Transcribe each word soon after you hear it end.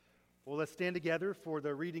Well, let's stand together for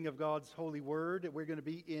the reading of God's holy word. We're going to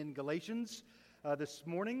be in Galatians this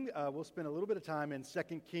morning. We'll spend a little bit of time in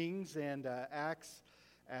 2 Kings and Acts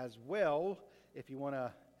as well, if you want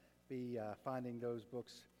to be finding those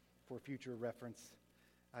books for future reference.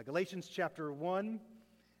 Galatians chapter 1,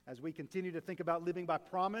 as we continue to think about living by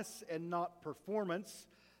promise and not performance,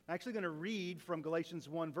 I'm actually going to read from Galatians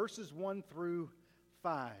 1, verses 1 through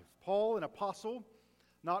 5. Paul, an apostle,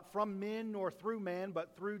 not from men nor through man,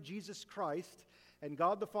 but through Jesus Christ and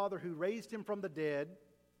God the Father who raised him from the dead,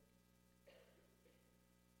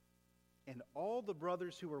 and all the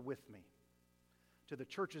brothers who are with me, to the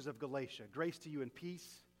churches of Galatia. Grace to you and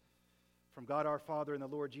peace from God our Father and the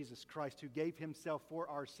Lord Jesus Christ, who gave himself for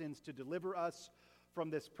our sins to deliver us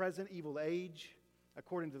from this present evil age,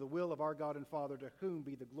 according to the will of our God and Father, to whom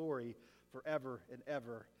be the glory forever and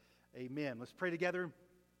ever. Amen. Let's pray together.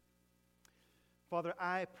 Father,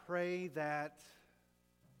 I pray that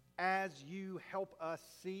as you help us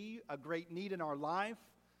see a great need in our life,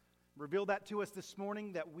 reveal that to us this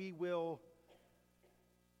morning, that we will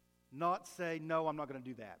not say, no, I'm not going to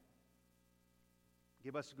do that.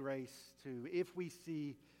 Give us grace to, if we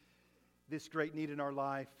see this great need in our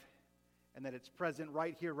life and that it's present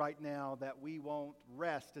right here, right now, that we won't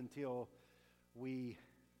rest until we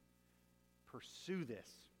pursue this.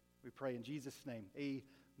 We pray in Jesus' name.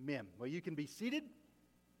 Amen. Well, you can be seated.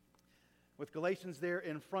 With Galatians there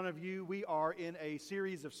in front of you, we are in a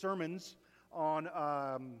series of sermons on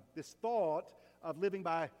this thought of living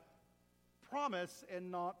by promise and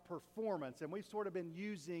not performance. And we've sort of been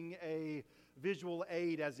using a visual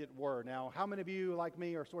aid, as it were. Now, how many of you, like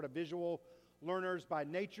me, are sort of visual learners by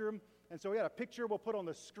nature? And so we got a picture we'll put on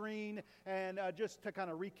the screen, and just to kind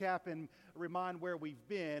of recap and remind where we've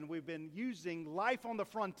been using life on the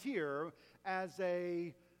frontier as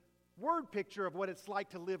a word picture of what it's like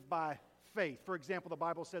to live by faith. For example, the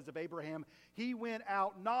Bible says of Abraham, he went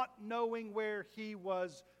out not knowing where he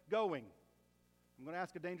was going. I'm going to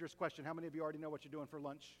ask a dangerous question. How many of you already know what you're doing for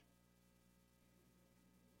lunch?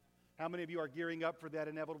 How many of you are gearing up for that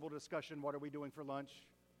inevitable discussion, what are we doing for lunch?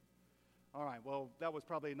 All right, well, that was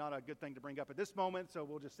probably not a good thing to bring up at this moment, so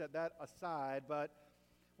we'll just set that aside. But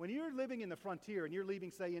when you're living in the frontier and you're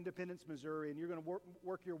leaving, say, Independence, Missouri, and you're going to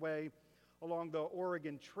work your way along the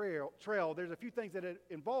Oregon Trail, there's a few things that it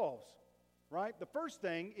involves, right? The first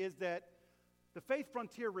thing is that the faith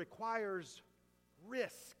frontier requires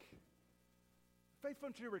risk. The faith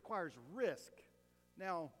frontier requires risk.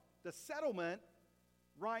 Now, the settlement,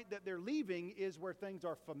 right, that they're leaving is where things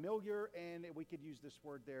are familiar, and we could use this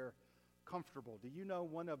word there, comfortable. Do you know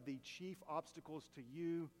one of the chief obstacles to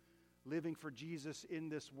you living for Jesus in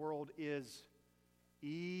this world is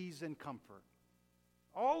ease and comfort?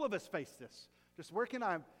 All of us face this. Just where can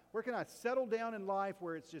I settle down in life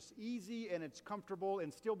where it's just easy and it's comfortable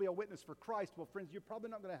and still be a witness for Christ? Well, friends, you're probably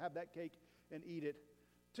not going to have that cake and eat it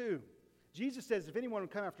too. Jesus says, if anyone will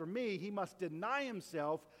come after me, he must deny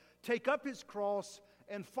himself, take up his cross,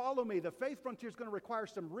 and follow me. The faith frontier is going to require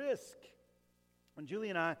some risk. When Julie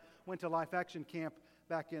and I went to Life Action Camp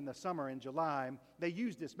back in the summer in July, they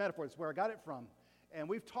used this metaphor. That's where I got it from. And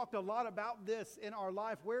we've talked a lot about this in our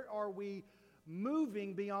life. Where are we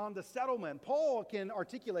moving beyond the settlement? Paul can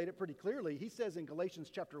articulate it pretty clearly. He says in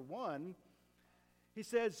Galatians chapter 1, he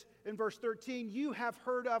says in verse 13, you have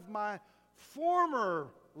heard of my former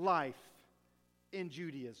life in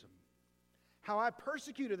Judaism, how I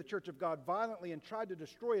persecuted the church of God violently and tried to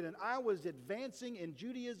destroy it, and I was advancing in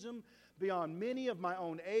Judaism beyond many of my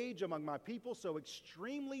own age among my people, so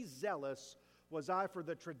extremely zealous was I for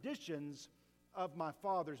the traditions of my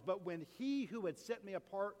fathers. But when he who had set me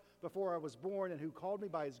apart before I was born and who called me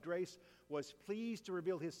by his grace was pleased to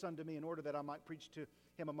reveal his Son to me in order that I might preach to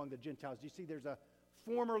him among the Gentiles. Do you see there's a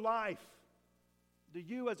former life? Do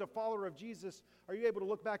you, as a follower of Jesus, are you able to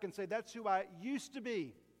look back and say, that's who I used to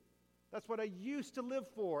be? That's what I used to live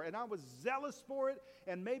for, and I was zealous for it,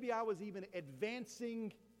 and maybe I was even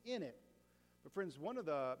advancing in it. But friends, one of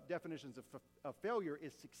the definitions of failure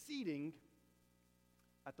is succeeding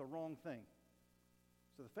at the wrong thing.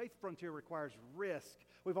 So the faith frontier requires risk.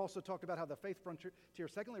 We've also talked about how the faith frontier,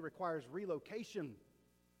 secondly, requires relocation.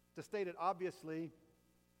 To state it obviously,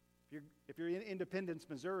 if you're in Independence,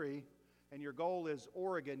 Missouri, and your goal is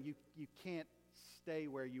Oregon, you can't stay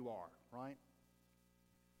where you are, right?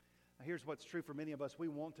 Now, here's what's true for many of us. We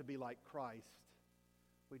want to be like Christ.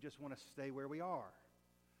 We just want to stay where we are.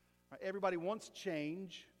 Right? Everybody wants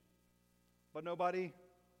change, but nobody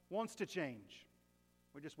wants to change.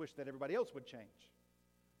 We just wish that everybody else would change.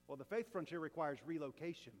 Well, the faith frontier requires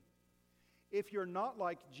relocation. If you're not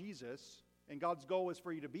like Jesus, and God's goal is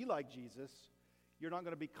for you to be like Jesus, you're not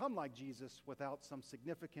going to become like Jesus without some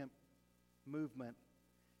significant movement,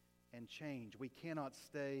 and change. We cannot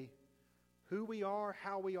stay who we are,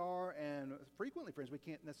 how we are, and frequently, friends, we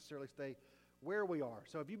can't necessarily stay where we are.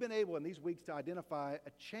 So have you been able in these weeks to identify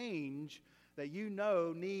a change that you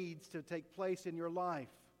know needs to take place in your life?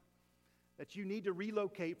 That you need to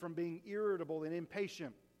relocate from being irritable and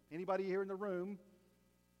impatient? Anybody here in the room?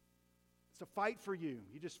 It's a fight for you.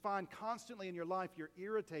 You just find constantly in your life you're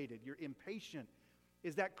irritated, you're impatient.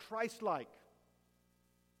 Is that Christ-like?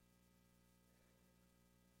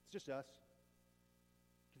 It's just us.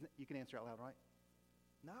 You can answer out loud, right?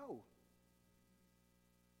 No.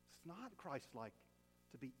 It's not Christ-like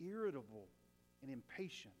to be irritable and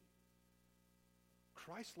impatient.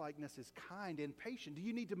 Christ-likeness is kind and patient. Do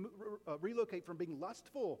you need to relocate from being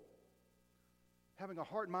lustful, having a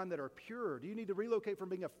heart and mind that are pure? Do you need to relocate from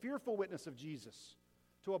being a fearful witness of Jesus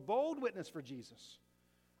to a bold witness for Jesus?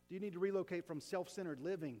 Do you need to relocate from self-centered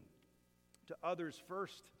living to others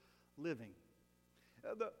first living?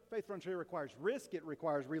 The Faith Frontier requires risk. It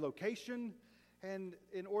requires relocation. And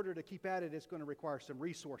in order to keep at it, it's going to require some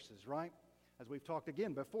resources, right? As we've talked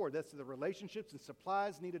again before, that's the relationships and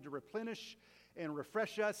supplies needed to replenish and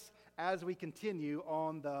refresh us as we continue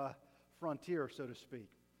on the frontier, so to speak.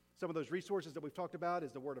 Some of those resources that we've talked about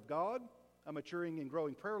is the Word of God, a maturing and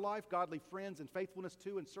growing prayer life, godly friends and faithfulness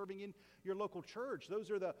to and serving in your local church. Those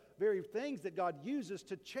are the very things that God uses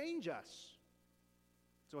to change us.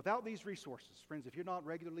 So without these resources, friends, if you're not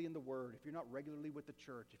regularly in the Word, if you're not regularly with the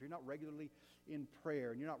church, if you're not regularly in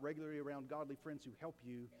prayer, and you're not regularly around godly friends who help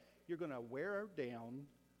you, you're going to wear down,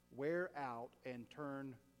 wear out, and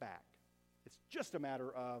turn back. It's just a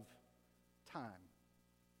matter of time.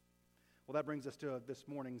 Well, that brings us to this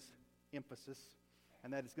morning's emphasis,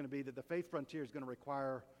 and that is going to be that the faith frontier is going to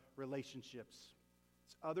require relationships.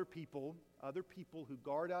 It's other people who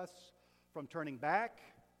guard us from turning back,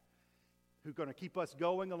 who are going to keep us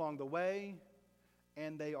going along the way,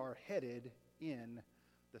 and they are headed in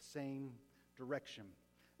the same direction.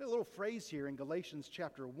 There's a little phrase here in Galatians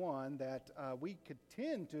chapter 1 that we could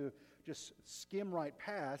tend to just skim right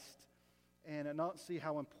past and not see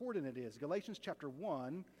how important it is. Galatians chapter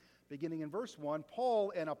 1, beginning in verse 1,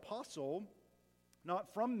 Paul, an apostle,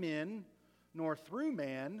 not from men, nor through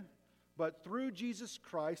man, but through Jesus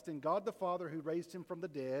Christ and God the Father who raised him from the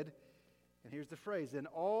dead. And here's the phrase, and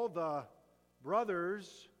all the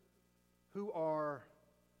brothers who are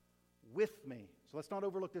with me. So let's not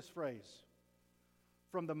overlook this phrase.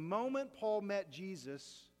 From the moment Paul met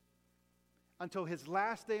Jesus until his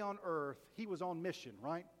last day on earth, he was on mission,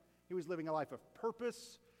 right? He was living a life of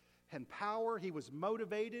purpose and power. He was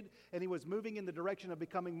motivated, and he was moving in the direction of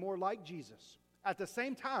becoming more like Jesus. At the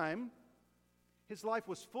same time, his life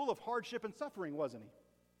was full of hardship and suffering, wasn't he?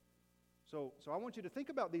 So I want you to think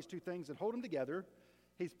about these two things and hold them together.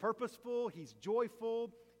 He's purposeful, he's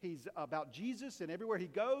joyful, he's about Jesus, and everywhere he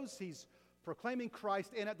goes, he's proclaiming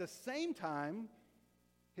Christ, and at the same time,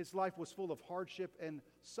 his life was full of hardship and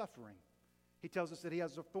suffering. He tells us that he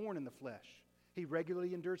has a thorn in the flesh. He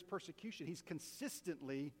regularly endures persecution. He's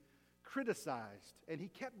consistently criticized, and he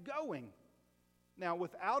kept going. Now,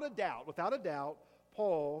 without a doubt,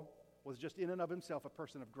 Paul was just in and of himself a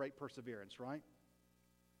person of great perseverance, right?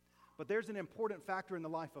 But there's an important factor in the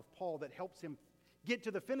life of Paul that helps him get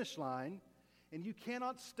to the finish line, and you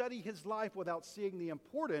cannot study his life without seeing the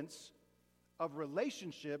importance of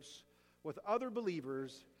relationships with other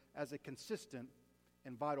believers as a consistent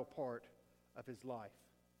and vital part of his life.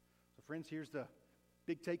 So friends, here's the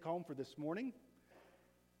big take home for this morning.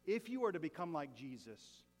 If you are to become like Jesus,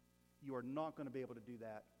 you are not going to be able to do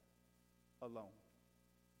that alone.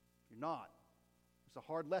 You're not. It's a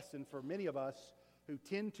hard lesson for many of us who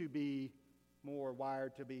tend to be more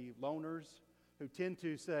wired to be loners, who tend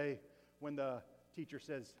to say, when the teacher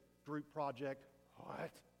says group project,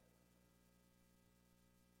 what?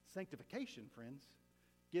 Sanctification, friends,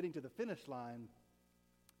 getting to the finish line,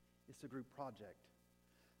 is a group project.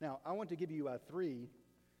 Now, I want to give you 3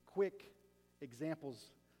 quick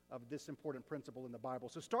examples of this important principle in the Bible.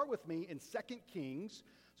 So start with me in 2 Kings.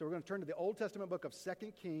 So we're going to turn to the Old Testament book of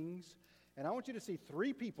 2 Kings, and I want you to see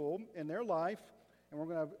 3 people in their life, and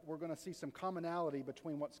we're going to see some commonality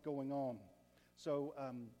between what's going on. So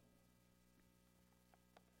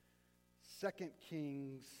 2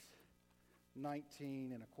 Kings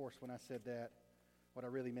 19, and of course when I said that, what I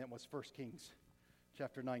really meant was 1 Kings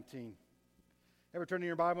chapter 19. Ever turn in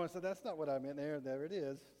your Bible and say, that's not what I meant there? There it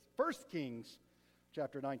is. 1 Kings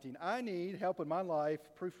chapter 19. I need help in my life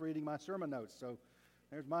proofreading my sermon notes. So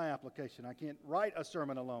there's my application. I can't write a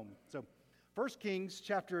sermon alone. So 1 Kings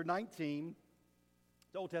chapter 19,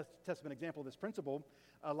 the Old Testament example of this principle.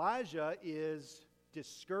 Elijah is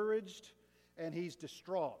discouraged and he's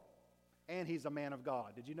distraught. and he's a man of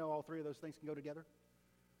God. Did you know all three of those things can go together?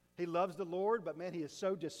 He loves the Lord, but man, he is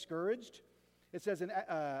so discouraged. It says in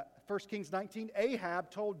 1 Kings 19,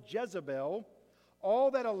 Ahab told Jezebel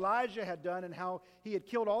all that Elijah had done and how he had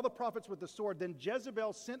killed all the prophets with the sword. Then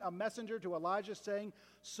Jezebel sent a messenger to Elijah saying,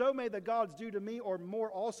 so may the gods do to me or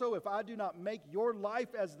more also if I do not make your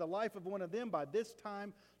life as the life of one of them by this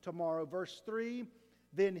time tomorrow. Verse 3,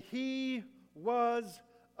 then he was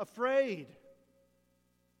afraid.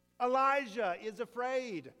 Elijah is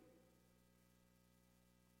afraid.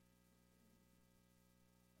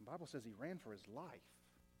 The Bible says he ran for his life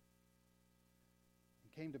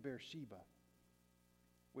and came to Beersheba,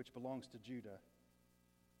 which belongs to Judah,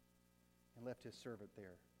 and left his servant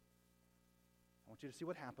there. I want you to see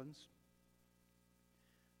what happens.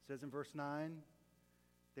 It says in verse 9,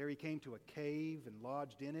 there he came to a cave and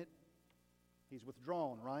lodged in it. He's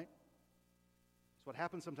withdrawn, right? That's what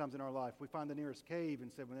happens sometimes in our life. We find the nearest cave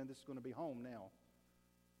and say, well, then this is going to be home now.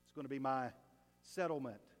 It's going to be my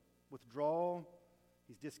settlement. Withdrawal.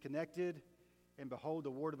 He's disconnected. And behold,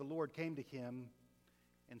 the word of the Lord came to him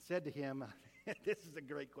and said to him, this is a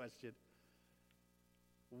great question.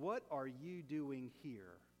 What are you doing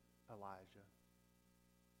here, Elijah?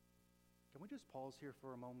 Can we just pause here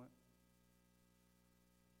for a moment?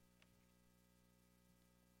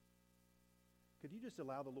 Could you just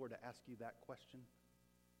allow the Lord to ask you that question?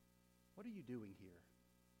 What are you doing here?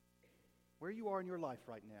 Where you are in your life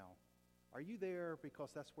right now, are you there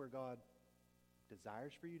because that's where God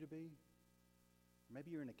desires for you to be? Maybe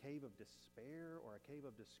you're in a cave of despair or a cave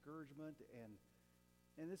of discouragement,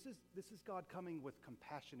 and this is God coming with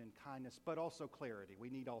compassion and kindness, but also clarity. We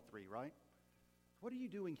need all three, right? What are you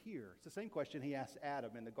doing here? It's the same question he asked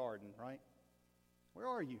Adam in the garden, right? Where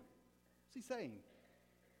are you? What's he saying?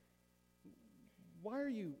 Why are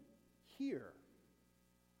you here?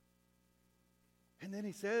 And then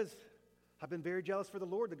he says, I've been very jealous for the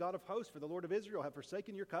Lord, the God of hosts, for the Lord of Israel, have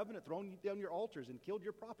forsaken your covenant, thrown down your altars, and killed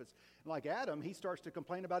your prophets. And like Adam, he starts to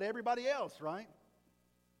complain about everybody else, right?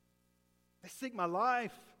 They seek my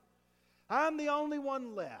life. I'm the only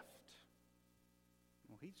one left.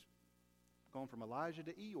 Well, he's gone from Elijah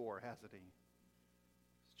to Eeyore, hasn't he?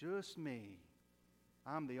 It's just me.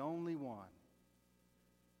 I'm the only one.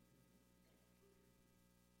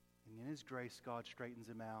 And in his grace, God straightens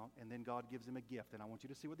him out, and then God gives him a gift. And I want you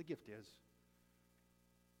to see what the gift is.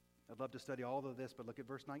 I'd love to study all of this, but look at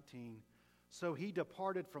verse 19. So he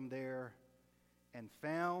departed from there and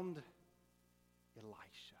found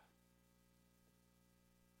Elisha.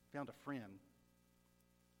 Found a friend.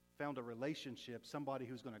 Found a relationship, somebody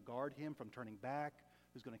who's going to guard him from turning back,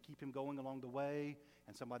 who's going to keep him going along the way,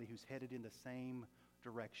 and somebody who's headed in the same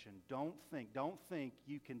direction. Don't think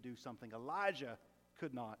you can do something Elijah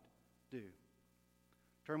could not do.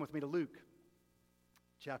 Turn with me to Luke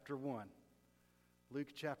chapter 1. Luke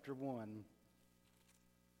chapter 1,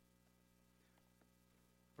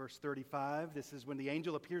 verse 35. This is when the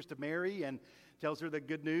angel appears to Mary and tells her the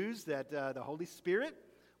good news that the Holy Spirit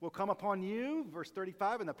will come upon you. Verse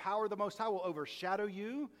 35, and the power of the Most High will overshadow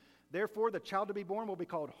you. Therefore, the child to be born will be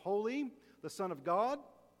called Holy, the Son of God.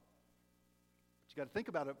 But you got to think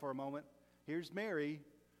about it for a moment. Here's Mary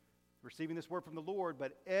receiving this word from the Lord,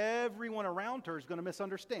 but everyone around her is going to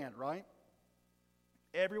misunderstand, right?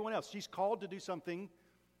 Everyone else. She's called to do something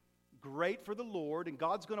great for the Lord, and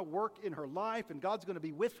God's going to work in her life, and God's going to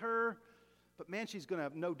be with her. But man, she's going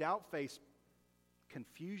to no doubt face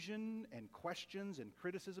confusion and questions and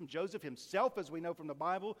criticism. Joseph himself, as we know from the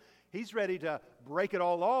Bible, he's ready to break it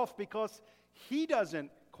all off because he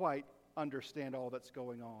doesn't quite understand all that's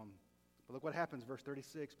going on. But look what happens, verse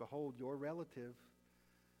 36. Behold, your relative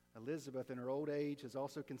Elizabeth in her old age has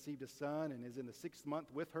also conceived a son and is in the 6th month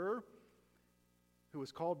with her, who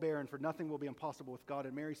was called barren, for nothing will be impossible with God.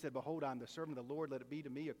 And Mary said, behold, I am the servant of the Lord. Let it be to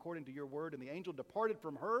me according to your word. And the angel departed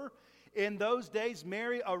from her. In those days,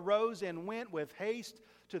 Mary arose and went with haste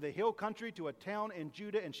to the hill country, to a town in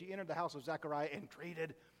Judah. And she entered the house of Zechariah and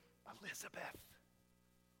greeted Elizabeth.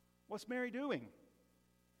 What's Mary doing?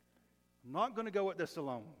 I'm not going to go at this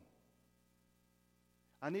alone.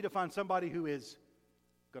 I need to find somebody who is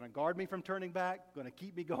going to guard me from turning back, going to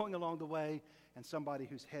keep me going along the way, and somebody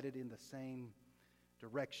who's headed in the same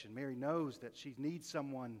direction. Mary knows that she needs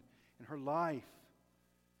someone in her life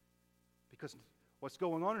because what's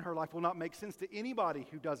going on in her life will not make sense to anybody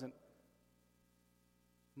who doesn't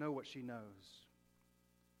know what she knows.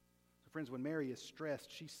 So friends, when Mary is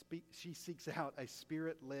stressed, she seeks out a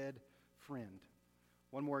Spirit-led friend.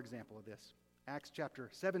 One more example of this. Acts chapter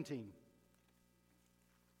 17.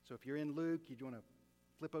 So if you're in Luke, you want to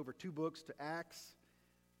flip over 2 books to Acts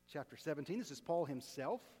chapter 17. This is Paul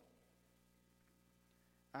himself.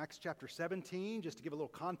 Acts chapter 17, just to give a little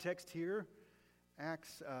context here.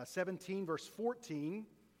 Acts 17, verse 14.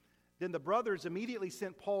 Then the brothers immediately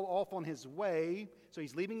sent Paul off on his way. So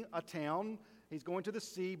he's leaving a town. He's going to the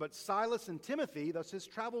sea. But Silas and Timothy, thus his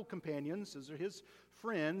travel companions, those are his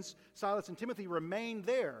friends, Silas and Timothy remained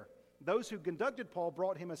there. Those who conducted Paul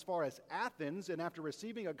brought him as far as Athens. And after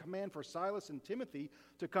receiving a command for Silas and Timothy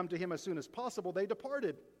to come to him as soon as possible, they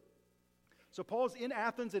departed. So Paul's in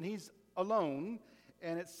Athens and he's alone.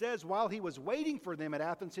 And it says, while he was waiting for them at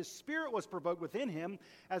Athens, his spirit was provoked within him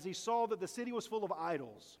as he saw that the city was full of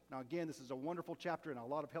idols. Now, again, this is a wonderful chapter and a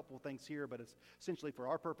lot of helpful things here, but it's essentially for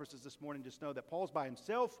our purposes this morning. Just know that Paul's by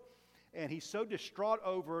himself, and he's so distraught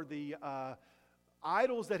over the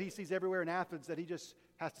idols that he sees everywhere in Athens that he just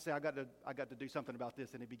has to say, I got to do something about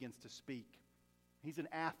this, and he begins to speak. He's in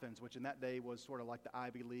Athens, which in that day was sort of like the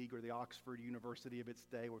Ivy League or the Oxford University of its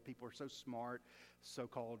day, where people are so smart,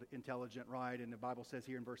 so-called intelligent, right? And the Bible says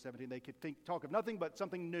here in verse 17, they could talk of nothing but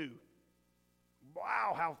something new.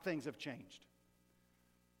 Wow, how things have changed.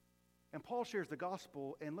 And Paul shares the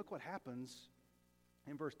gospel, and look what happens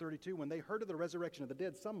in verse 32. When they heard of the resurrection of the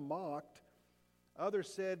dead, some mocked.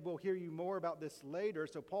 Others said, we'll hear you more about this later.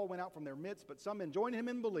 So Paul went out from their midst, but some men joined him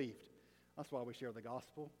and believed. That's why we share the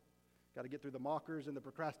gospel. Got to get through the mockers and the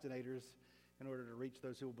procrastinators in order to reach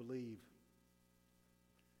those who will believe.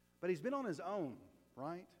 But he's been on his own,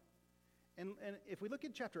 right? And if we look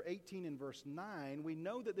at chapter 18 and verse 9, we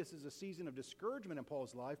know that this is a season of discouragement in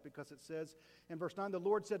Paul's life, because it says in verse 9, the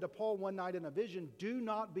Lord said to Paul one night in a vision, do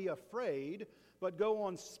not be afraid, but go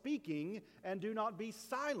on speaking, and do not be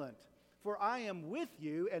silent. For I am with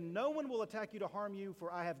you, and no one will attack you to harm you,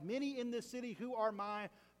 for I have many in this city who are my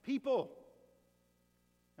people.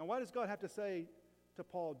 Now, why does God have to say to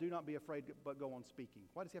Paul, do not be afraid, but go on speaking?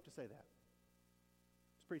 Why does he have to say that?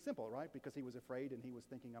 It's pretty simple, right? Because he was afraid and he was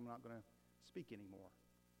thinking, I'm not going to speak anymore.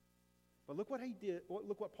 But look what he did.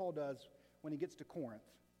 Look what Paul does when he gets to Corinth.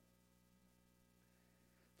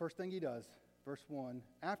 First thing he does, verse 1,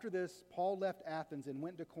 after this, Paul left Athens and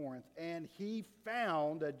went to Corinth, and he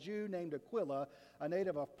found a Jew named Aquila, a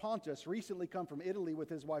native of Pontus, recently come from Italy with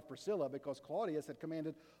his wife Priscilla, because Claudius had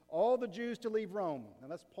commanded all the Jews to leave Rome. Now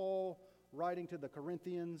that's Paul writing to the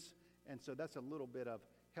Corinthians, and so that's a little bit of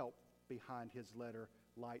help behind his letter,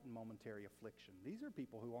 light and momentary affliction. These are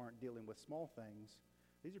people who aren't dealing with small things.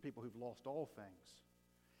 These are people who've lost all things.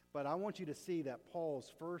 But I want you to see that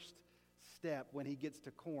Paul's first step when he gets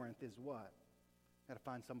to Corinth is what? Got to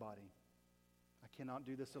find somebody. I cannot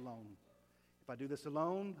do this alone. If I do this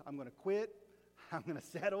alone, I'm going to quit. I'm going to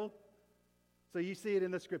settle. So you see it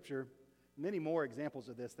in the scripture. Many more examples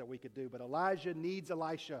of this that we could do. But Elijah needs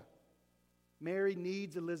Elisha. Mary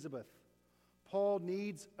needs Elizabeth. Paul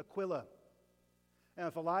needs Aquila. And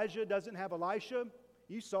if Elijah doesn't have Elisha,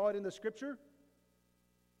 you saw it in the scripture.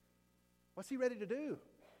 What's he ready to do?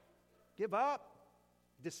 Give up.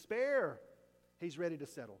 Despair. He's ready to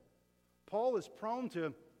settle. Paul is prone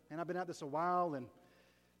to, and I've been at this a while, and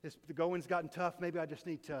the going's gotten tough. Maybe I just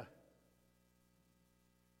need to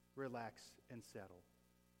relax and settle.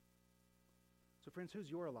 So friends, who's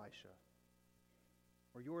your Elisha?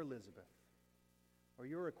 Or your Elizabeth? Or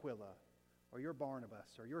your Aquila? Or your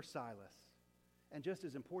Barnabas? Or your Silas? And just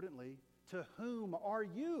as importantly, to whom are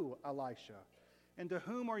you Elisha? And to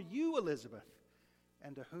whom are you Elizabeth?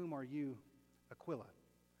 And to whom are you Aquila?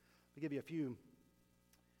 I'll give you a few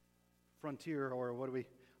frontier, or what are we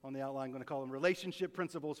on the outline going to call them, relationship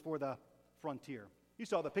principles for the frontier. You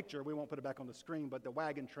saw the picture. We won't put it back on the screen, but the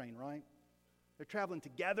wagon train, right? They're traveling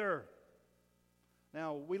together.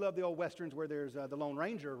 Now, we love the old westerns where there's the Lone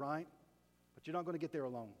Ranger, right? But you're not going to get there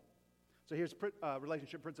alone. So here's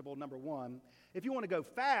relationship principle number 1. If you want to go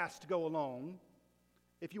fast, go alone.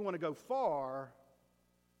 If you want to go far,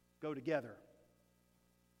 go together.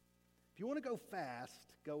 If you want to go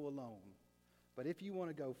fast, go alone. But if you want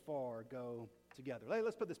to go far, go together.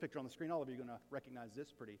 Let's put this picture on the screen. All of you are going to recognize this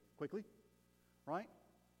pretty quickly, right?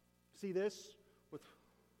 See this with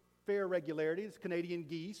fair regularity. It's Canadian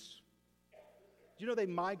geese. Do you know they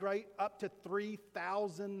migrate up to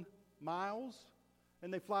 3,000 miles?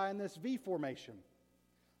 And they fly in this V formation.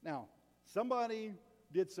 Now, somebody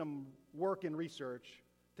did some work and research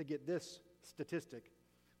to get this statistic.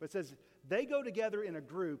 But it says they go together in a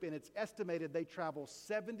group, and it's estimated they travel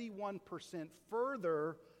 71%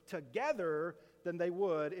 further together than they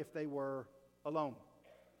would if they were alone.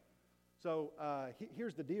 So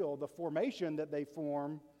here's the deal. The formation that they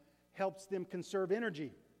form helps them conserve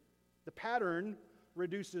energy. The pattern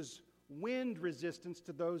reduces wind resistance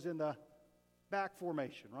to those in the back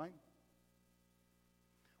formation, right?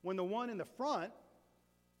 When the one in the front,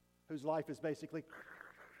 whose life is basically,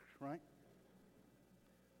 right?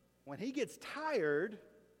 when he gets tired,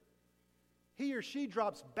 he or she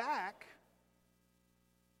drops back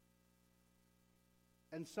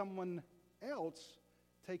and someone else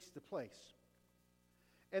takes the place.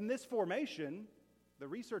 In this formation, the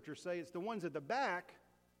researchers say it's the ones at the back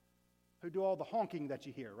who do all the honking that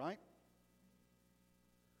you hear, right?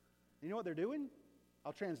 You know what they're doing?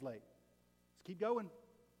 I'll translate. Let's keep going.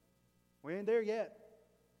 We ain't there yet.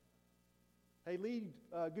 Hey, lead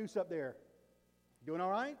goose up there. Doing all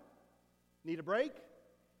right? Need a break?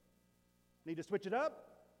 Need to switch it up?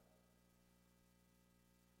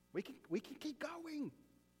 We can keep going.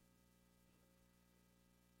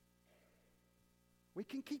 We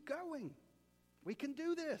can keep going. We can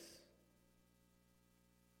do this.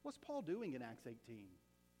 What's Paul doing in Acts 18 when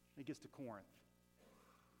he gets to Corinth?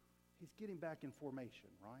 He's getting back in formation,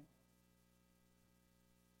 right?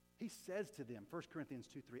 He says to them, 1 Corinthians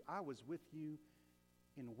 2:3, I was with you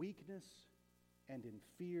in weakness and in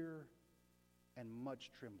fear and much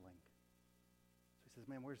trembling. So he says,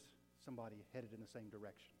 man, where's somebody headed in the same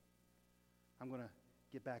direction? I'm going to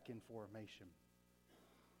get back in formation.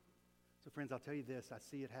 So friends, I'll tell you this. I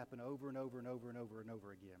see it happen over and over and over and over and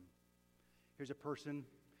over again. Here's a person,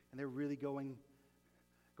 and they're really going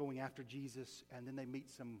after Jesus, and then they meet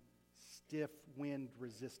some stiff wind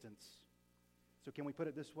resistance. So can we put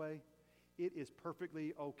it this way? It is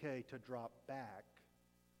perfectly okay to drop back.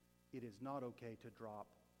 It is not okay to drop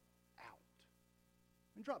out.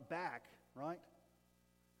 And drop back, right?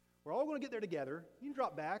 We're all going to get there together. You can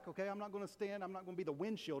drop back, okay? I'm not going to stand. I'm not going to be the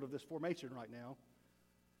windshield of this formation right now.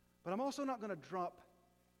 But I'm also not going to drop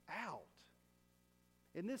out.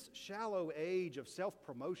 In this shallow age of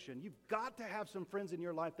self-promotion, you've got to have some friends in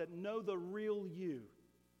your life that know the real you.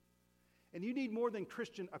 And you need more than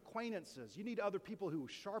Christian acquaintances. You need other people who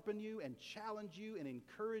sharpen you and challenge you and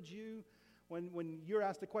encourage you. When you're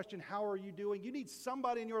asked the question, how are you doing? You need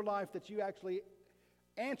somebody in your life that you actually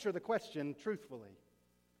answer the question truthfully.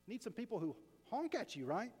 You need some people who honk at you,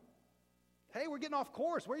 right? Hey, we're getting off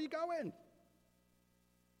course. Where are you going?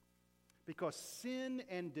 Because sin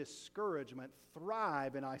and discouragement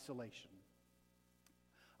thrive in isolation.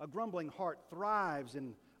 A grumbling heart thrives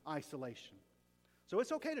in isolation. So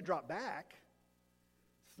it's okay to drop back.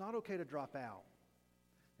 It's not okay to drop out.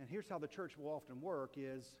 And here's how the church will often work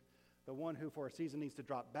is the one who for a season needs to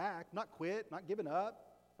drop back, not quit, not giving up,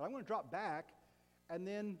 but I'm going to drop back. And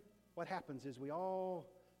then what happens is we all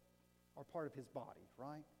are part of his body,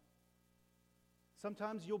 right?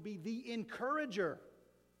 Sometimes you'll be the encourager.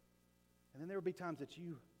 And then there will be times that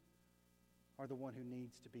you are the one who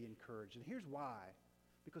needs to be encouraged. And here's why.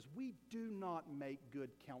 Because we do not make good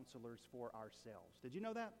counselors for ourselves. Did you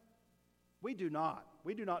know that? We do not.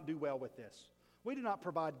 We do not do well with this. We do not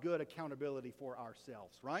provide good accountability for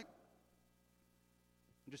ourselves, right?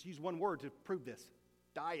 I'll just use one word to prove this.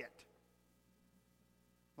 Diet.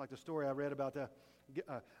 Like the story I read about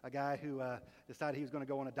a guy who decided he was going to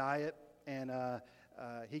go on a diet, and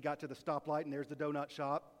he got to the stoplight, and there's the donut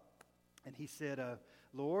shop. And he said,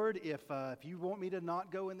 Lord, if you want me to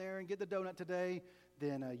not go in there and get the donut today,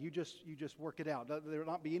 then you just work it out. There will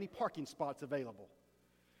not be any parking spots available.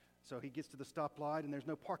 So he gets to the stoplight, and there's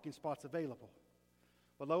no parking spots available.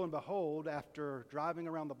 But lo and behold, after driving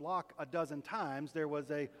around the block a dozen times, there was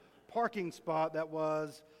a parking spot that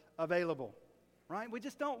was available. Right? We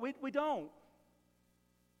just don't. We don't.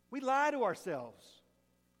 We lie to ourselves.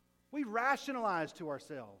 We rationalize to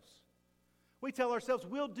ourselves. We tell ourselves,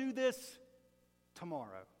 we'll do this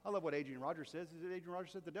tomorrow. I love what Adrian Rogers says. Adrian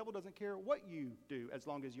Rogers said, the devil doesn't care what you do as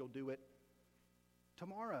long as you'll do it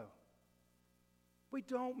tomorrow. We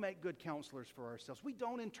don't make good counselors for ourselves. We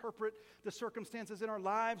don't interpret the circumstances in our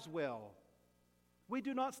lives well. We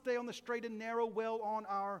do not stay on the straight and narrow well on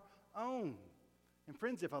our own. And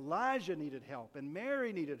friends, if Elijah needed help, and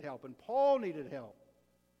Mary needed help, and Paul needed help,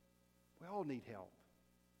 we all need help.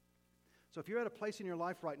 So if you're at a place in your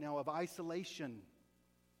life right now of isolation,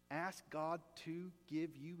 ask God to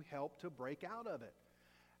give you help to break out of it.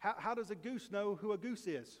 How does a goose know who a goose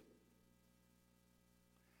is?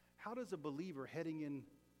 How does a believer heading in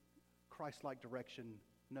Christ-like direction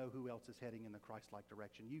know who else is heading in the Christ-like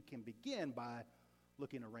direction? You can begin by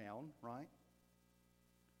looking around, right?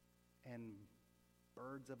 And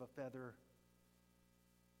birds of a feather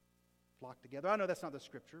flock together. I know that's not the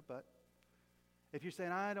scripture, but if you're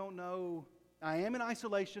saying, I don't know, I am in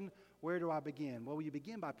isolation, where do I begin? Well, you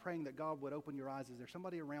begin by praying that God would open your eyes. Is there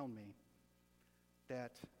somebody around me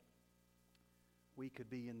that we could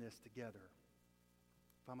be in this together?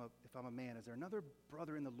 If I'm a man, is there another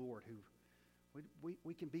brother in the Lord who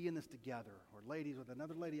we can be in this together? Or ladies with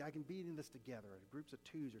another lady, I can be in this together. Groups of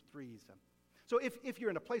twos or threes. So if you're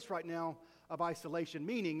in a place right now of isolation,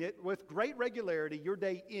 meaning that with great regularity your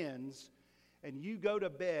day ends and you go to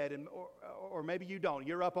bed, or maybe you don't,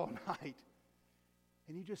 you're up all night,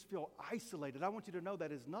 and you just feel isolated, I want you to know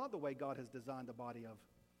that is not the way God has designed the body of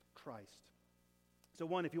Christ. So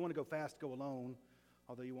one, if you want to go fast, go alone,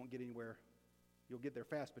 although you won't get anywhere. You'll get there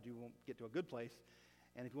fast, but you won't get to a good place.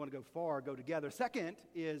 And if you want to go far, go together. Second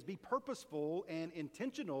is be purposeful and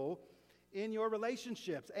intentional in your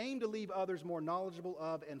relationships. Aim to leave others more knowledgeable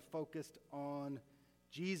of and focused on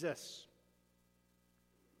Jesus.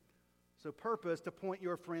 So purpose to point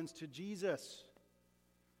your friends to Jesus.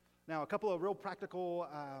 Now, a couple of real practical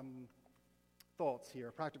thoughts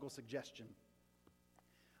here, practical suggestion.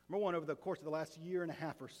 Number one, over the course of the last year and a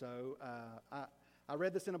half or so, I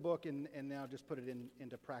read this in a book and now just put it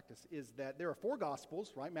into practice, is that there are 4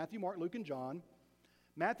 Gospels, right? Matthew, Mark, Luke, and John.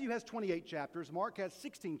 Matthew has 28 chapters, Mark has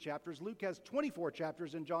 16 chapters, Luke has 24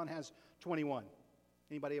 chapters, and John has 21.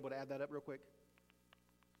 Anybody able to add that up real quick?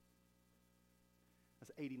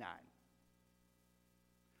 That's 89.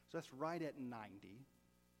 So that's right at 90.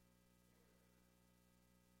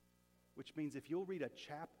 Which means if you'll read a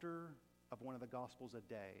chapter of one of the Gospels a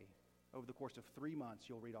day, over the course of 3 months,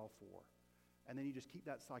 you'll read all 4. And then you just keep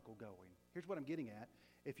that cycle going. Here's what I'm getting at.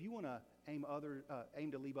 If you want to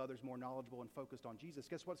aim to leave others more knowledgeable and focused on Jesus,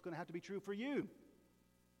 guess what's going to have to be true for you?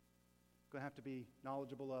 Going to have to be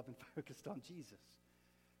knowledgeable of and focused on Jesus.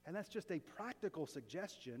 And that's just a practical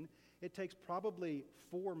suggestion. It takes probably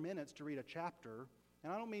 4 minutes to read a chapter.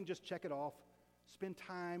 And I don't mean just check it off. Spend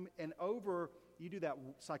time, and you do that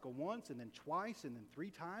cycle once, and then twice, and then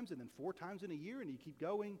 3 times, and then 4 times in a year, and you keep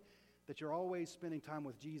going, that you're always spending time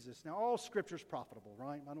with Jesus. Now, all Scripture is profitable,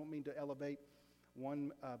 right? I don't mean to elevate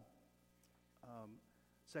one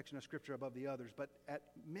section of Scripture above the others, but at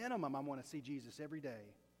minimum, I want to see Jesus every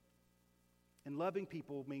day. And loving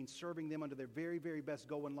people means serving them under their very, very best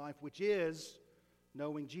goal in life, which is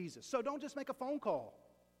knowing Jesus. So don't just make a phone call.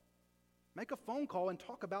 Make a phone call and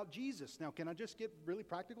talk about Jesus. Now, can I just get really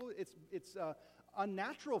practical? It's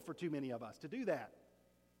unnatural for too many of us to do that.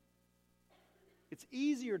 It's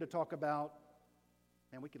easier to talk about,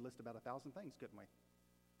 and we could list about 1,000 things, couldn't we?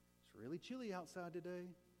 It's really chilly outside today.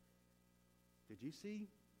 Did you see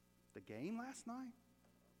the game last night?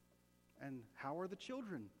 And how are the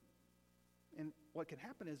children? And what can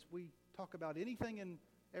happen is we talk about anything and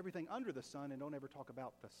everything under the sun and don't ever talk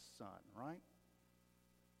about the sun, right?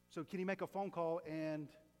 So can you make a phone call? And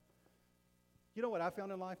you know what I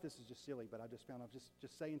found in life? This is just silly, but I just found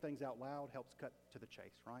just saying things out loud helps cut to the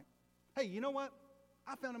chase, right? Hey, you know what?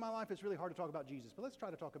 I found in my life it's really hard to talk about Jesus, but let's try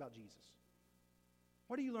to talk about Jesus.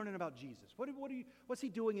 What are you learning about Jesus? What's he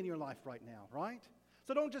doing in your life right now, right?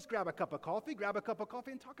 So don't just grab a cup of coffee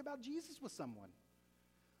and talk about Jesus with someone.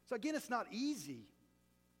 So again, it's not easy,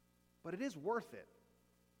 but it is worth it.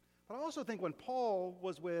 But I also think when Paul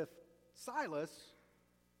was with Silas,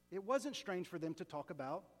 it wasn't strange for them to talk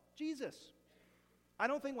about Jesus. I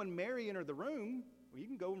don't think when Mary entered the room, well, you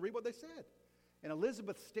can go and read what they said. And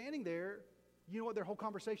Elizabeth standing there, you know what their whole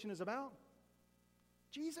conversation is about?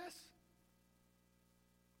 Jesus.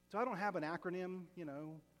 So I don't have an acronym,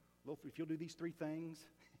 if you'll do these 3 things.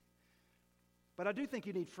 But I do think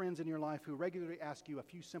you need friends in your life who regularly ask you a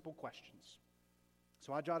few simple questions.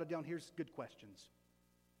 So I jotted down, here's good questions.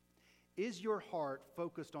 Is your heart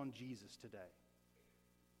focused on Jesus today?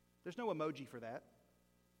 There's no emoji for that.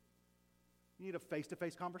 You need a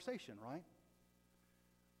face-to-face conversation, right?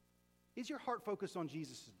 Is your heart focused on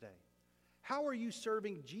Jesus today? How are you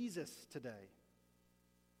serving Jesus today?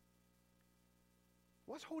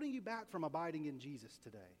 What's holding you back from abiding in Jesus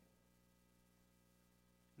today?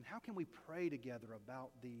 And how can we pray together about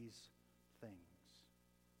these things?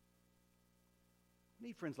 We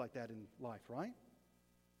need friends like that in life, right?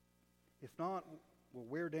 If not, we'll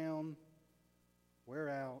wear down, wear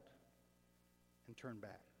out, and turn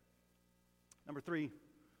back. Number 3,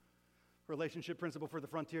 relationship principle for the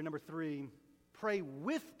frontier. Number 3, pray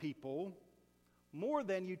with people more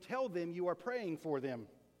than you tell them you are praying for them.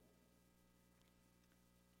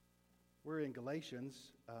 We're in Galatians.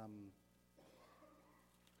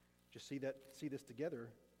 Just see this together.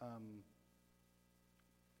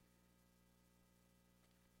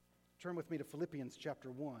 Turn with me to Philippians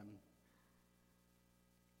chapter 1.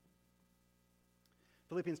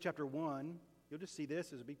 Philippians chapter 1, you'll just see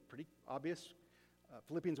this. It'll be pretty obvious.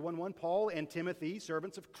 Philippians 1:1, Paul and Timothy,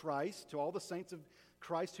 servants of Christ, to all the saints of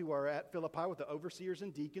Christ who are at Philippi with the overseers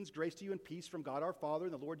and deacons, grace to you and peace from God our Father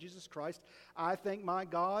and the Lord Jesus Christ. I thank my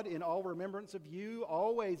God in all remembrance of you,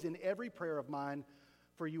 always in every prayer of mine,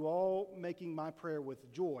 for you all making my prayer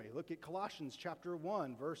with joy. Look at Colossians chapter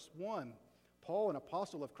 1, verse 1. Paul, an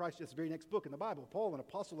apostle of Christ, this very next book in the Bible, Paul, an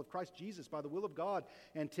apostle of Christ Jesus by the will of God,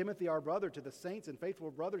 and Timothy, our brother, to the saints and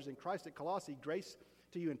faithful brothers in Christ at Colossae, grace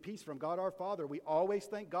to you and peace from God our Father. We always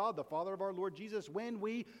thank God, the Father of our Lord Jesus, when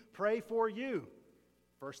we pray for you.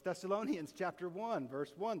 1 Thessalonians chapter 1,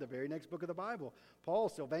 verse 1, the very next book of the Bible. Paul,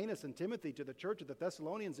 Silvanus, and Timothy to the church of the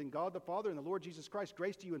Thessalonians in God the Father and the Lord Jesus Christ,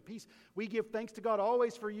 grace to you and peace. We give thanks to God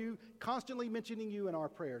always for you, constantly mentioning you in our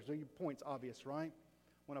prayers. So your point's obvious, right?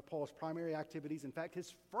 One of Paul's primary activities, in fact,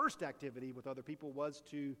 his first activity with other people was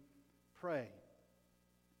to pray.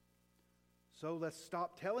 So let's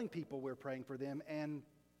stop telling people we're praying for them and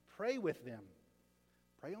pray with them.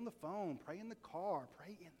 Pray on the phone, pray in the car,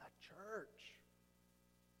 pray in the church.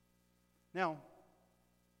 Now,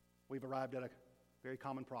 we've arrived at a very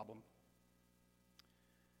common problem,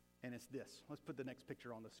 and it's this. Let's put the next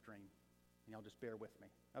picture on the screen, and y'all just bear with me.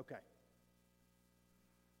 Okay.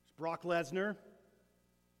 It's Brock Lesnar,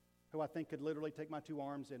 who I think could literally take my two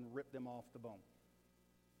arms and rip them off the bone.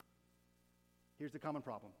 Here's the common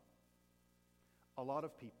problem. A lot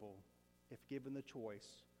of people, if given the choice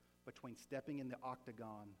between stepping in the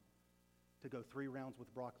octagon to go 3 rounds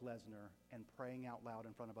with Brock Lesnar and praying out loud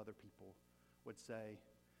in front of other people, would say,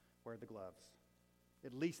 wear the gloves.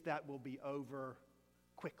 At least that will be over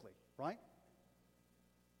quickly, right?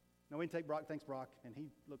 No, we can take Brock, thanks Brock, and he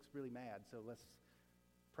looks really mad, so let's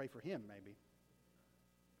pray for him maybe.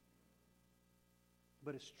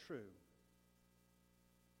 But it's true.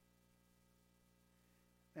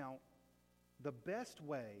 Now, the best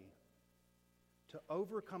way to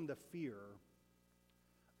overcome the fear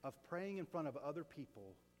of praying in front of other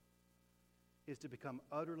people is to become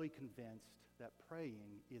utterly convinced that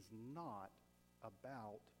praying is not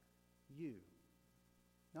about you.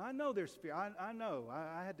 Now, I know there's fear. I know.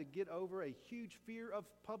 I had to get over a huge fear of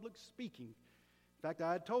public speaking. In fact,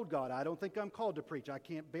 I had told God, I don't think I'm called to preach. I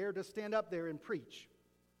can't bear to stand up there and preach.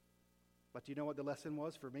 But you know what the lesson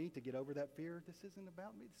was for me to get over that fear? This isn't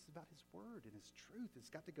about me. This is about His Word and His truth. It's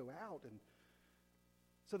got to go out. And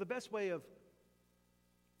so the best way of,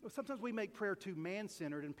 well, sometimes we make prayer too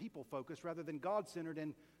man-centered and people-focused rather than God-centered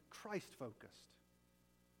and Christ-focused.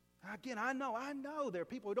 Again, I know there are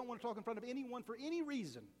people who don't want to talk in front of anyone for any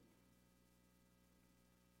reason.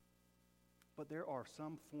 But there are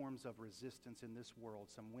some forms of resistance in this world,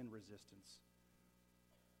 some wind resistance,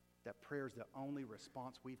 that prayer is the only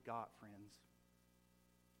response we've got, friends.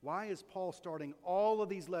 Why is Paul starting all of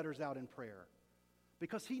these letters out in prayer?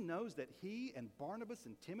 Because he knows that he and Barnabas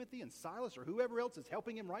and Timothy and Silas or whoever else is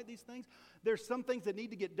helping him write these things, there's some things that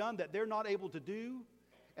need to get done that they're not able to do,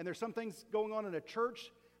 and there's some things going on in a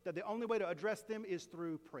church that the only way to address them is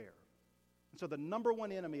through prayer. And so the number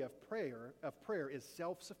one enemy of prayer is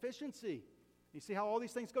self-sufficiency. You see how all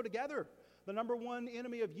these things go together? The number one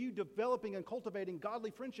enemy of you developing and cultivating godly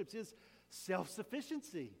friendships is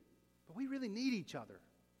self-sufficiency. But we really need each other.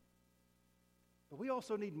 But we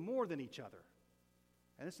also need more than each other.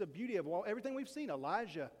 And it's the beauty of everything we've seen.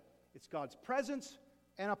 Elijah, it's God's presence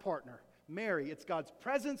and a partner. Mary, it's God's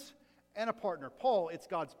presence and a partner. Paul, it's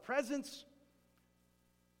God's presence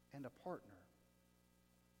and a partner.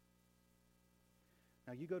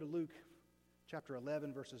 Now you go to Luke chapter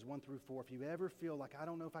 11, verses 1 through 4. If you ever feel like, I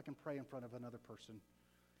don't know if I can pray in front of another person,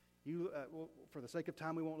 well, for the sake of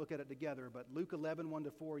time, we won't look at it together, but Luke 11, 1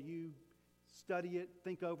 to 4, you study it,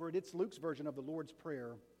 think over it. It's Luke's version of the Lord's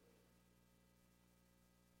Prayer.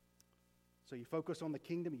 So you focus on the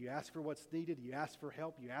kingdom, you ask for what's needed, you ask for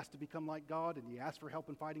help, you ask to become like God, and you ask for help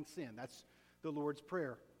in fighting sin. That's the Lord's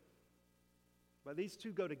Prayer. But these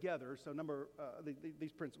two go together, so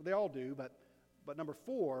these principles, they all do, but number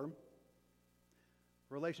 4,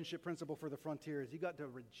 relationship principle for the frontier is you got to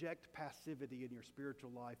reject passivity in your spiritual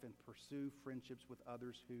life and pursue friendships with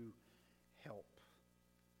others who help.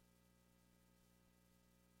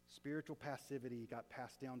 Spiritual passivity got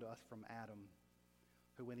passed down to us from Adam,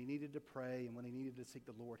 who when he needed to pray and when he needed to seek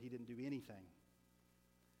the Lord, he didn't do anything.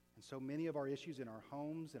 And so many of our issues in our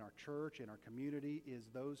homes, in our church, in our community is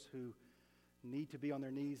those who need to be on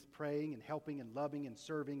their knees praying and helping and loving and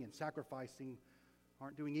serving and sacrificing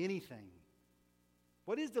aren't doing anything.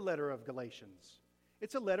 What is the letter of Galatians?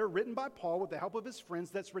 It's a letter written by Paul with the help of his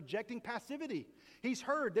friends that's rejecting passivity. He's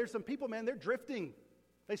heard there's some people, man, they're drifting.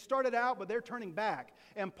 They started out, but they're turning back.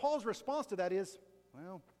 And Paul's response to that is,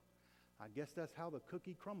 well, I guess that's how the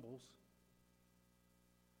cookie crumbles.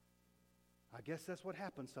 I guess that's what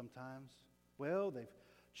happens sometimes. Well, they've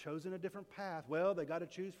chosen a different path. Well, they got to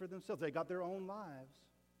choose for themselves. They got their own lives.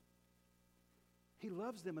 He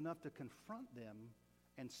loves them enough to confront them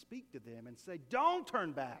and speak to them and say, don't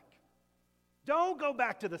turn back. Don't go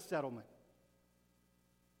back to the settlement.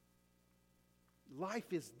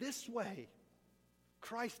 Life is this way.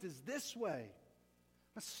 Christ is this way.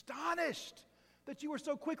 I'm astonished that you are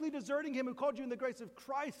so quickly deserting him who called you in the grace of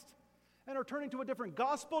Christ and are turning to a different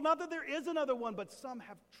gospel. Not that there is another one, but some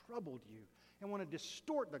have troubled you and want to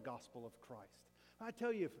distort the gospel of Christ. I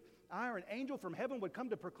tell you, if I or an angel from heaven would come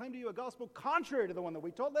to proclaim to you a gospel contrary to the one that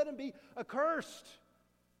we taught, let him be accursed.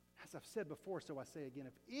 As I've said before, so I say again,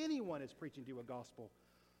 if anyone is preaching to you a gospel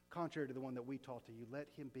contrary to the one that we taught to you, let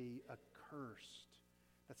him be accursed.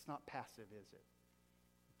 That's not passive, is it?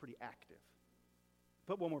 Pretty active.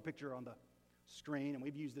 Put one more picture on the screen, and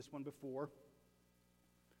we've used this one before.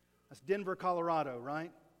 That's Denver, Colorado,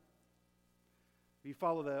 right? You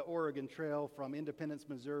follow the Oregon Trail from Independence,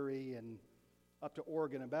 Missouri, and up to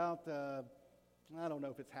Oregon about, I don't know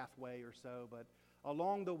if it's halfway or so, but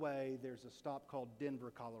along the way, there's a stop called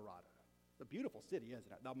Denver, Colorado. It's a beautiful city,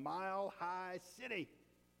 isn't it? The mile-high city.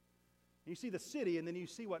 And you see the city, and then you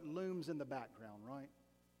see what looms in the background, right?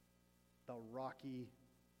 The Rocky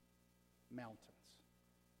Mountains.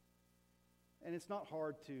 And it's not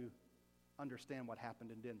hard to understand what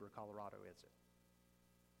happened in Denver, Colorado, is it?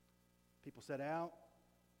 People set out.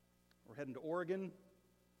 We're heading to Oregon.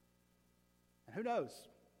 And who knows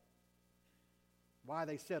why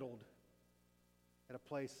they settled at a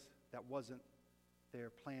place that wasn't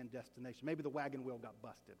their planned destination. Maybe the wagon wheel got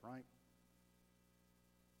busted, right?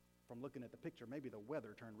 From looking at the picture, maybe the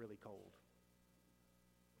weather turned really cold.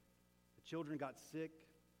 The children got sick.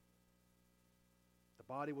 The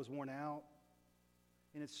body was worn out.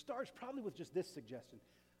 And it starts probably with just this suggestion.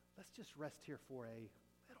 Let's just rest here for a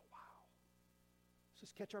little while. Let's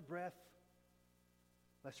just catch our breath.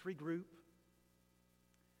 Let's regroup.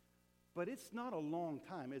 But it's not a long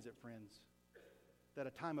time, is it, friends, that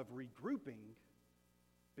a time of regrouping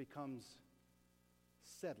becomes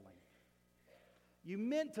settling. You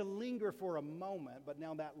meant to linger for a moment, but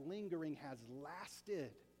now that lingering has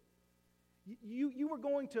lasted. You weren't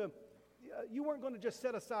going to just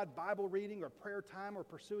set aside Bible reading or prayer time or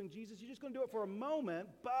pursuing Jesus. You're just going to do it for a moment,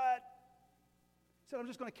 but you said, I'm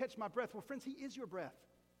just going to catch my breath. Well, friends, he is your breath.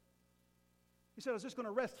 You said, I was just going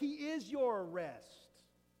to rest. He is your rest.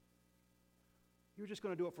 You were just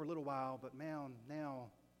going to do it for a little while, but now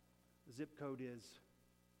the zip code is,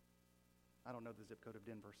 I don't know the zip code of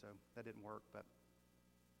Denver, so that didn't work, but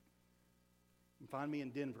you can find me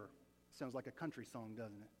in Denver. Sounds like a country song,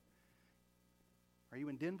 doesn't it? Are you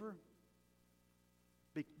in Denver?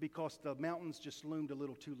 Because the mountains just loomed a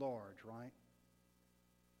little too large, right?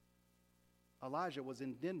 Elijah was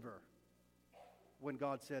in Denver when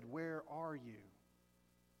God said, where are you?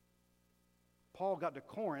 Paul got to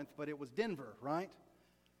Corinth, but it was Denver, right?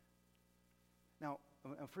 Now,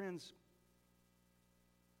 friends,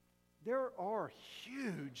 there are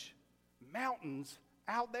huge mountains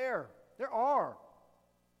out there. There are.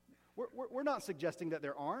 We're not suggesting that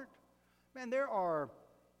there aren't. Man, there are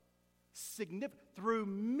significant, through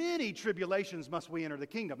many tribulations must we enter the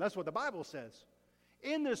kingdom. That's what the Bible says.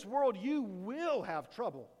 In this world you will have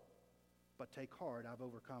trouble, but take heart, I've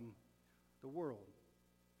overcome the world.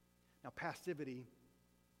 Now, passivity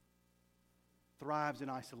thrives in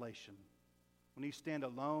isolation. When you stand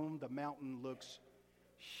alone, the mountain looks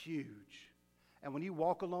huge. And when you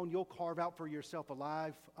walk alone, you'll carve out for yourself a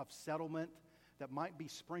life of settlement that might be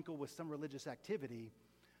sprinkled with some religious activity,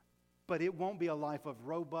 but it won't be a life of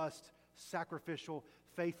robust, sacrificial,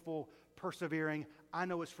 faithful, persevering. I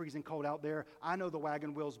know it's freezing cold out there. I know the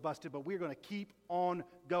wagon wheel's busted, but we're going to keep on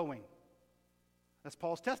going. That's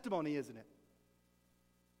Paul's testimony, isn't it?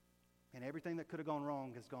 And everything that could have gone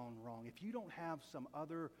wrong has gone wrong. If you don't have some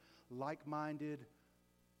other like-minded,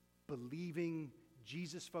 believing,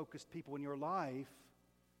 Jesus-focused people in your life,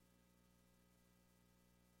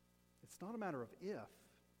 it's not a matter of if.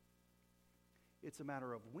 It's a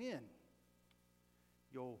matter of when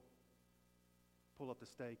you'll pull up the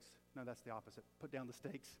stakes. No, that's the opposite. Put down the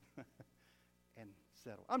stakes and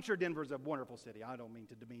settle. I'm sure Denver's a wonderful city. I don't mean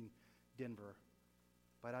to demean Denver.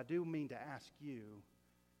 But I do mean to ask you,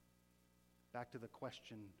 back to the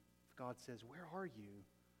question, if God says, where are you?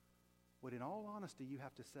 Would in all honesty you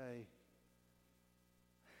have to say,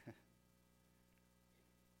 a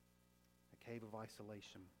cave of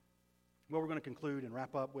isolation. Well, we're going to conclude and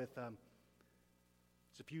wrap up with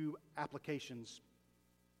just a few applications.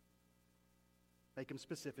 Make them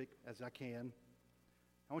specific as I can.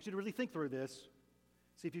 I want you to really think through this.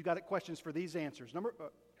 See if you've got questions for these answers.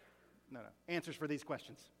 Answers for these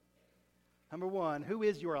questions. Number one, who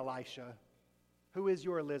is your Elisha? Who is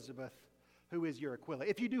your Elizabeth? Who is your Aquila?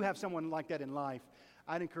 If you do have someone like that in life,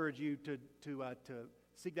 I'd encourage you to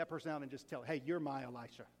seek that person out and just tell, hey, you're my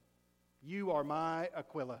Elisha. You are my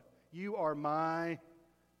Aquila. You are my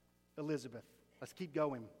Elizabeth. Let's keep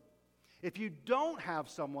going. If you don't have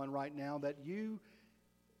someone right now that you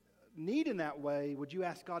need in that way, would you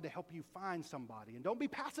ask God to help you find somebody? And don't be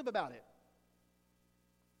passive about it.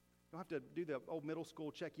 You don't have to do the old middle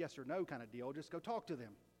school check yes or no kind of deal. Just go talk to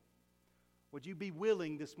them. Would you be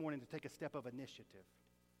willing this morning to take a step of initiative?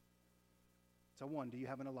 So one, do you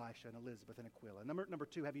have an Elisha, an Elizabeth, and Aquila? Number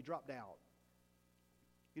two, have you dropped out?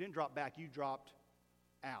 You didn't drop back, you dropped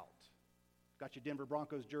out. Got your Denver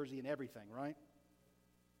Broncos jersey and everything, right?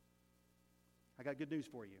 I got good news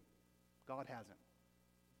for you. God hasn't.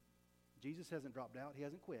 Jesus hasn't dropped out. He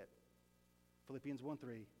hasn't quit. Philippians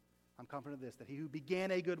 1:3, I'm confident of this, that he who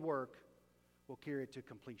began a good work will carry it to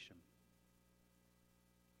completion.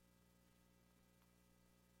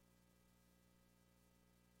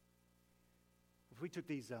 If we took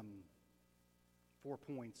these 4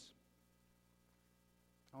 points,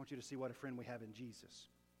 I want you to see what a friend we have in Jesus.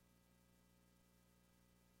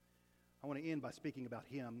 I want to end by speaking about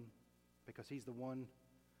him because he's the one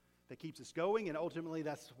that keeps us going, and ultimately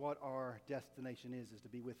that's what our destination is to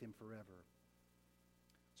be with him forever.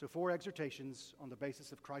 So 4 exhortations on the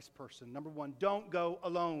basis of Christ's person. Number 1, don't go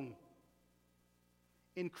alone.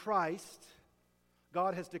 In Christ,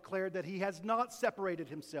 God has declared that he has not separated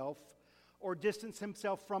himself or distanced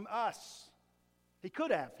himself from us. He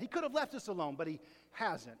could have. He could have left us alone, but he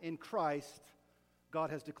hasn't. In Christ, God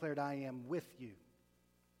has declared, I am with you.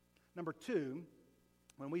 Number 2,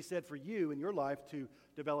 when we said for you in your life to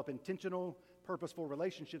develop intentional, purposeful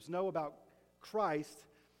relationships, know about Christ,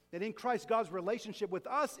 that in Christ, God's relationship with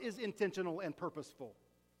us is intentional and purposeful.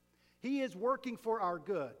 He is working for our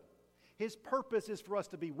good. His purpose is for us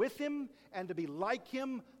to be with him and to be like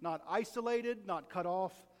him, not isolated, not cut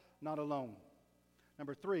off, not alone.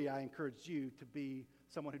 Number 3, I encourage you to be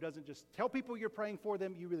someone who doesn't just tell people you're praying for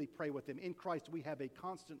them, you really pray with them. In Christ, we have a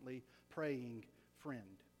constantly praying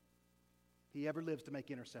friend. He ever lives to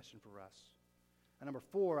make intercession for us. And number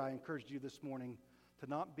 4, I encouraged you this morning to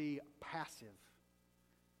not be passive.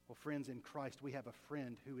 Well, friends, in Christ, we have a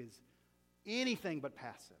friend who is anything but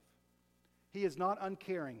passive. He is not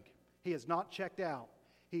uncaring. He is not checked out.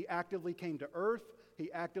 He actively came to earth.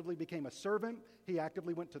 He actively became a servant. He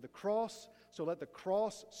actively went to the cross. So let the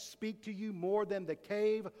cross speak to you more than the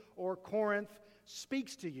cave or Corinth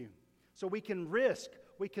speaks to you. So we can risk,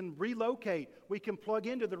 we can relocate, we can plug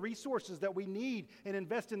into the resources that we need and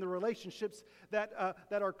invest in the relationships that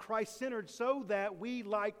are Christ-centered so that we,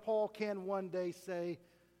 like Paul, can one day say,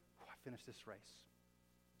 I finished this race.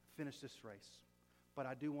 Finish this race. But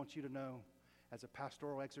I do want you to know, as a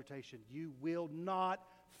pastoral exhortation, you will not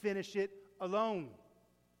finish it alone.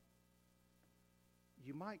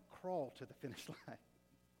 You might crawl to the finish line.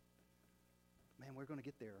 Man, we're going to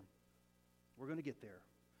get there. We're going to get there.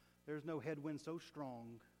 There's no headwind so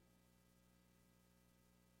strong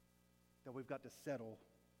that we've got to settle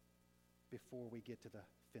before we get to the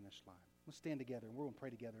finish line. Let's stand together and we're going to pray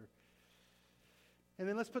together. And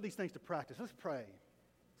then let's put these things to practice. Let's pray.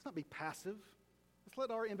 Let's not be passive. Let's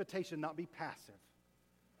let our invitation not be passive.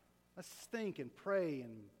 Let's think and pray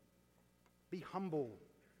and be humble.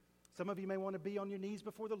 Some of you may want to be on your knees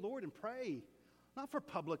before the Lord and pray. Not for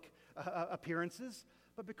public appearances,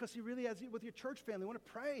 but because you really, as you, with your church family, want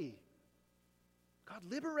to pray. God,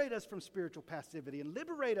 liberate us from spiritual passivity and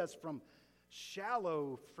liberate us from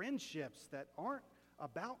shallow friendships that aren't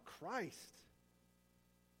about Christ.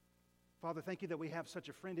 Father, thank you that we have such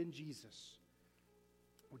a friend in Jesus.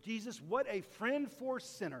 Jesus, what a friend for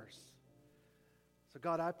sinners. So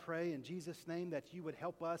God, I pray in Jesus' name that you would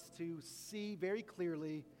help us to see very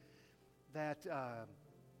clearly that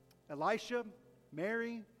Elisha,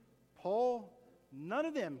 Mary, Paul, none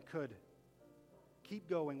of them could keep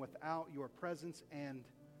going without your presence and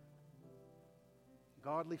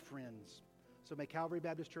godly friends. So may Calvary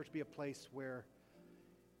Baptist Church be a place where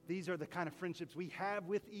these are the kind of friendships we have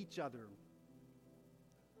with each other.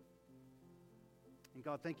 And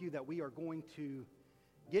God, thank you that we are going to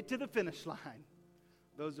get to the finish line,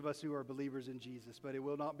 those of us who are believers in Jesus. But it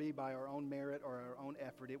will not be by our own merit or our own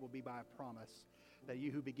effort. It will be by a promise that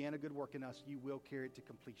you who began a good work in us, you will carry it to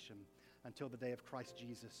completion until the day of Christ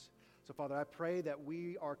Jesus. So, Father, I pray that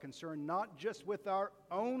we are concerned not just with our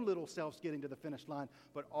own little selves getting to the finish line,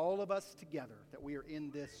 but all of us together, that we are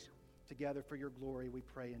in this together for your glory. We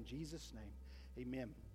pray in Jesus' name. Amen.